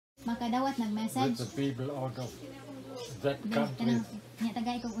makadawat nag-message. with the people out of that country.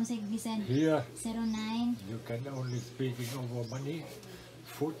 Here, 09. you can only speaking over money,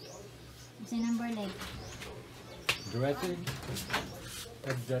 food, Say number like dressing,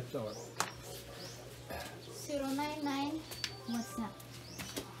 and that's all. 099. What's that?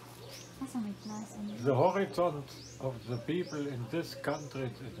 That's my plus. The horizon of the people in this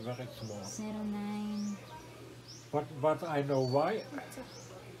country is very small. 09. But I know why.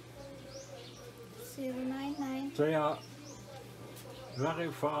 099. They are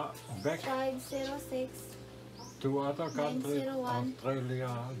very far back 506. to other countries, 901, Australia,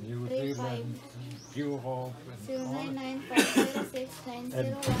 New 35. Zealand, Europe, and all. 099 506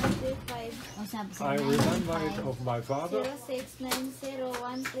 90135. I remember it of my father.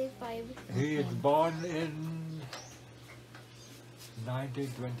 0690135. He is born in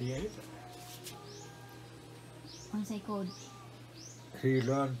 1928. Unsay code? He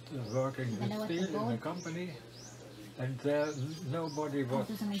learned working with steel in a company, and there nobody was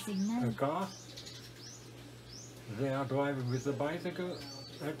Ito sa may a signal. car. They are driving with a bicycle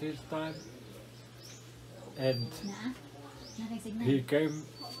at this time, and Naa? Na kay signal. he came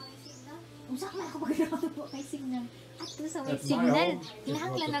Usak man ako pagkakaroon po kay signal. Ato sa may At my signal. home,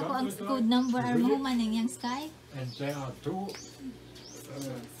 Kinahanglan it was ako a ang country code number club. or mahuman ng yang sky. and there are two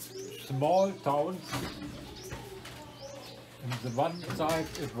small towns. On the one side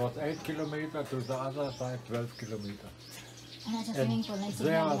it was 8 kilometers, to the other side 12 kilometers. Ano sa And swimming pool may there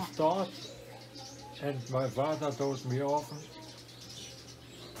signal are ya. stores, and my father told me often,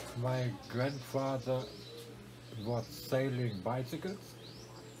 my grandfather was sailing bicycles,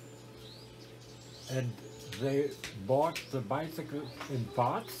 and they bought the bicycle in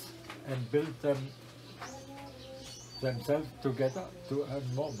parts and built them themselves together to earn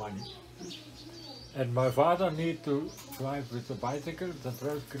more money. And my father need to drive with the bicycle the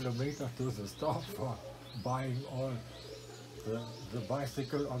 12 kilometers to the store for buying all the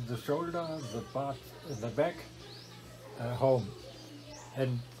bicycle on the shoulder, the part in the back, home.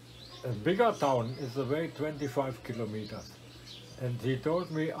 And a bigger town is away 25 kilometers. And he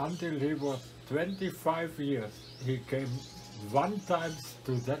told me until he was 25 years, he came one time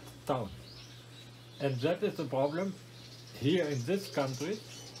to that town. And that is the problem. Here in this country,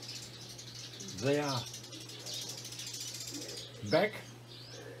 they are back,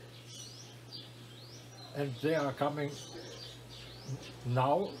 and they are coming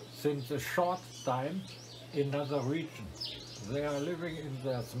now since a short time in another region. They are living in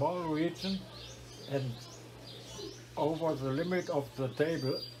their small region, and over the limit of the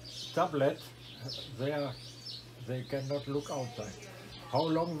tablet, they cannot look outside. How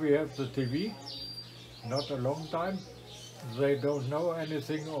long we have the TV? Not a long time. They don't know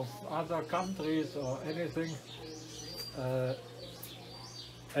anything of other countries or anything.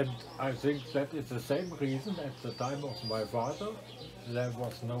 And I think that is the same reason at the time of my father. There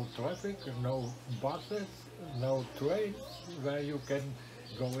was no traffic, no buses, no trains where you can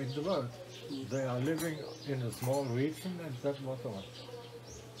go in the world. They are living in a small region, and that was all.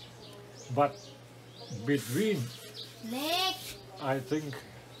 But between, I think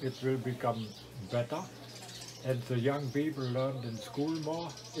it will become better, and the young people learned in school more.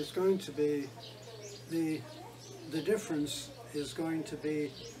 It's going to be, the difference is going to be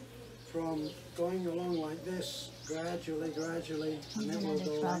from going along like this, gradually, and then we'll Another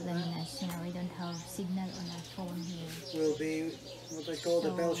go problem like that. is we don't have signal on our phone here. Will be what they call the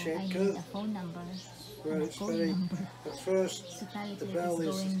So I bell-shaped need curve, a phone number. where and a it's code very, number. at first, So Tali the is bell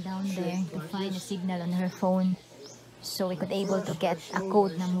is going down shaped there to like find a this. signal on her phone. So we could able to get a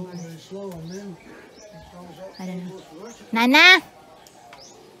code number. Very slow, and then it goes up I don't know. almost vertical. Nana!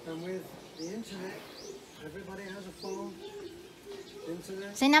 And with the internet, everybody has a phone.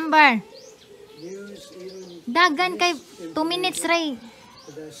 Internet, Say number. news, even Dagan kay this 2 minutes ray.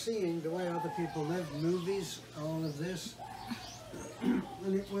 But they're seeing the way other people live, movies, all of this, and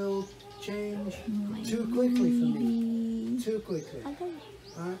it will change too quickly for me. Too quickly.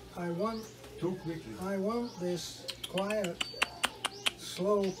 I want Too quickly. I want this quiet,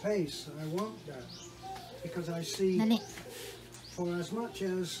 slow pace. I want that because I see, Dali. for as much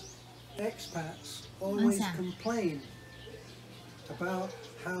as expats always Asa? complain about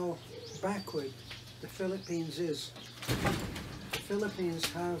how backward the Philippines is. The Philippines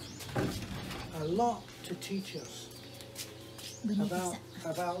have a lot to teach us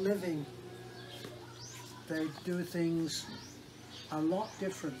about living. They do things a lot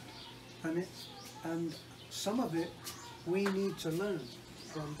different, and some of it we need to learn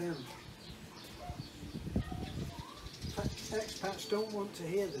from them. Expats don't want to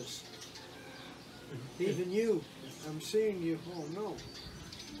hear this. Even you, I'm seeing you. Oh no.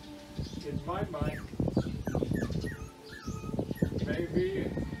 my mind, maybe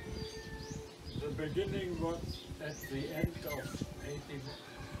the beginning was at the end of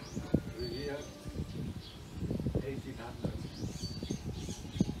the year 1800,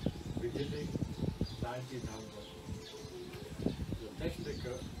 beginning 1900. The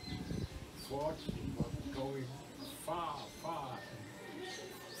technical thought was going far, far,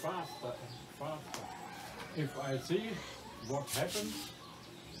 faster and faster. If I see what happened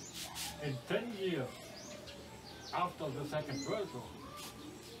in 10 years after the Second World War,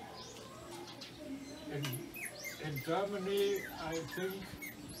 in Germany, I think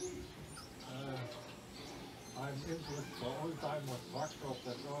I'm interested for all time with tractors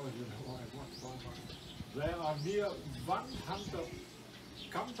and all, you know, I watch so much. There are near 100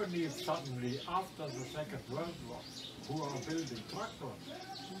 companies suddenly after the Second World War who are building tractors.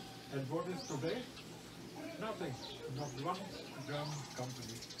 And what is today? Nothing. Not one German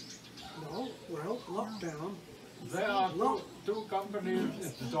company. No, well, lockdown. There are two companies,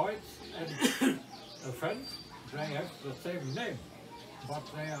 it's Deutsch and French. They have the same name, but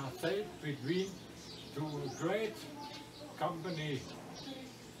they are said between two great companies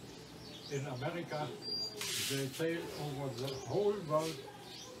in America. They sail over the whole world,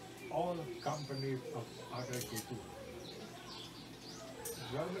 all companies of agriculture.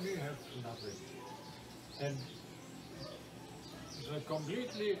 Germany has nothing. And they're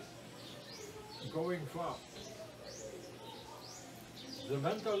completely going far. The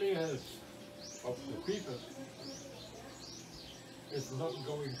mental health of the people is not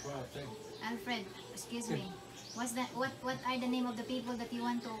going far. Alfred, excuse me. What's that? What are the name of the people that you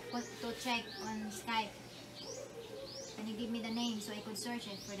want to check on Skype? Can you give me the name so I could search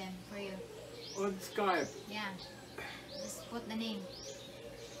it for them for you? On Skype. Yeah. Just put the name.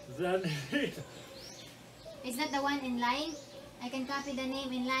 Then Is that the one in line? I can copy the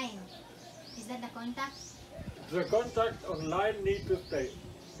name in line. Is that the contact? the contact online need to stay.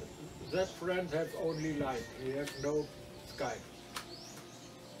 That friend has only line. He has no Skype.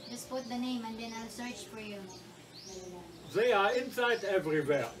 Just put the name and then I'll search for you. They are inside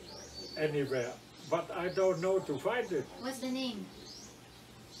everywhere, anywhere, but I don't know to find it. What's the name?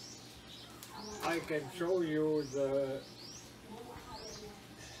 I can show you the...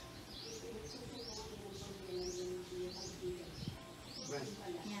 Ben,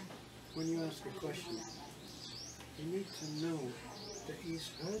 Yeah. when you ask a question, you need to know that he's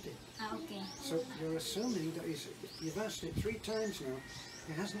heard it. Ah, okay. So you're assuming that you've asked it 3 times now,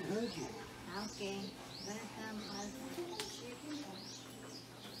 he hasn't heard you. Ah, okay. Welcome, Alfred.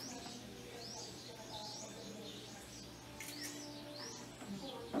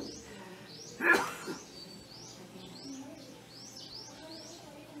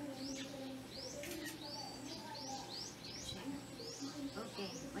 Okay,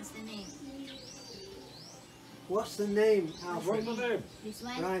 what's the name? What's the name, Alfred? What's the name? This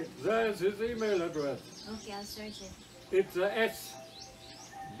one? Right. There's his email address. Okay, I'll search it. It's a S.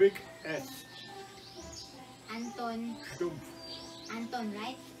 Big S. Anton. Stumpf. Anton,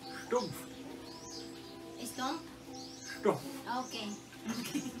 right? Stumpf. Stomp? Stumpf. Okay.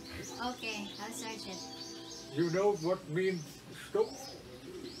 Okay, I'll search it. You know what means stumpf?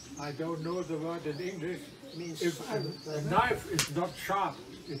 I don't know the word in English. It means If a knife is not sharp,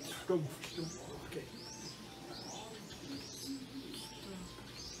 it's stumpf. Okay.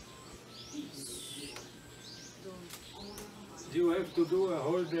 You have to do a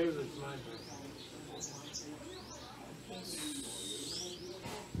whole day with mine.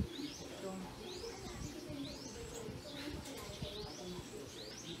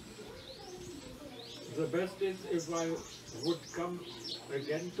 The best is if I would come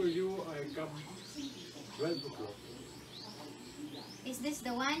again to you, I come 12 o'clock. Is this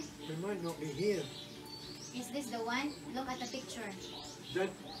the one? We might not be here. Is this the one? Look at the picture. That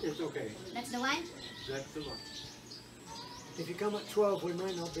is okay. That's the one? That's the one. If you come at 12, we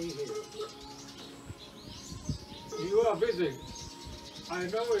might not be here. You are busy. I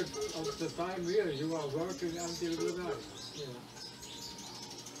know it of the time here. You are working until the night. Yeah.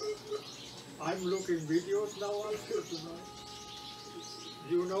 I'm looking videos now until tonight.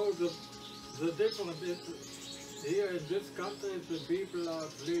 You know the difference is here in this country the people are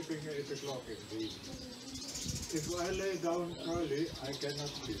sleeping 8 o'clock in the evening. If I lay down early, I cannot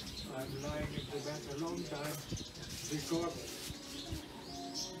sleep. I'm lying in the bed a long time because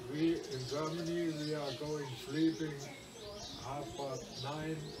we in Germany we are going sleeping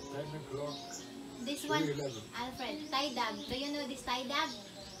 9:30, 10 o'clock. This one, 11. Alfred, tie dog. Do you know this tie dog?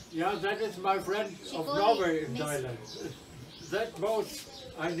 Yeah, that is my friend She of call Norway it in Miss- Thailand. That boat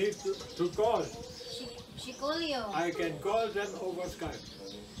I need to call. She call you. I can call them over Skype.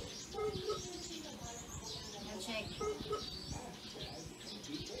 check.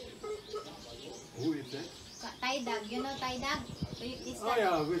 Who is that? Thai dog, you know Thai dog? Is Oh that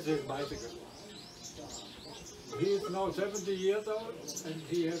yeah, with his bicycle. He is now 70 years old and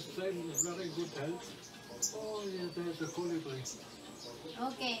he has same very good health. Oh yeah, there's a colibri.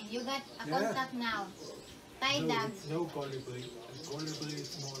 okay? You got a Yeah. contact now. Thai No, dog. no colibri. The colibri is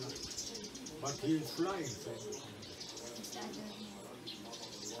smaller. But he is flying. So.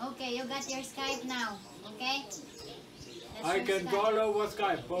 Okay, you got your Skype now. Okay. That's I your can Skype. call over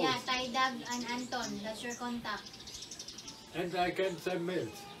Skype both. Yeah, Thai dog and Anton. That's your contact. And I can send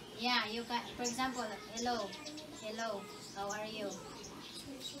mails. Yeah, you can. For example, hello, hello. How are you?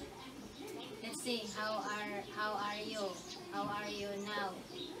 Let's see. How are you? How are you now?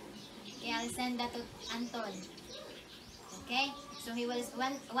 Okay, I'll send that to Anton. Okay, so he will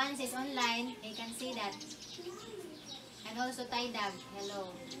once he's online, he can see that. And also Thai dog. Hello.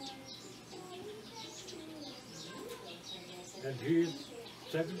 And he is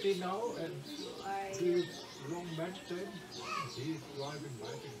 70 now and Are he you? is long maintained. He is driving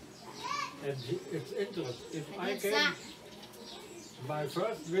bicycle. And it's interesting. If I came, my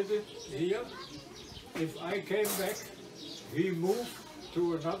first visit here, if I came back, he moved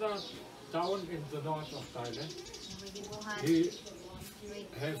to another town in the north of Thailand. He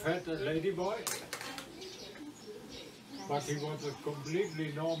have had a lady boy, but he was a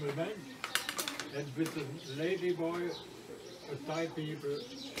completely normal man. And with the lady boy, Thai people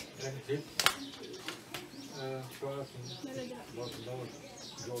and his person was not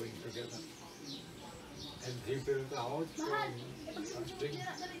going together. And he built a house from, I think,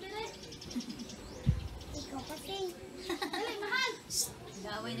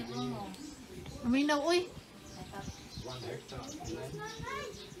 Gawin na po mo. Aminaw, uy. 1 hectare land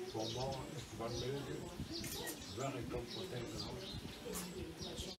for more than 1 million. Very comfortable house.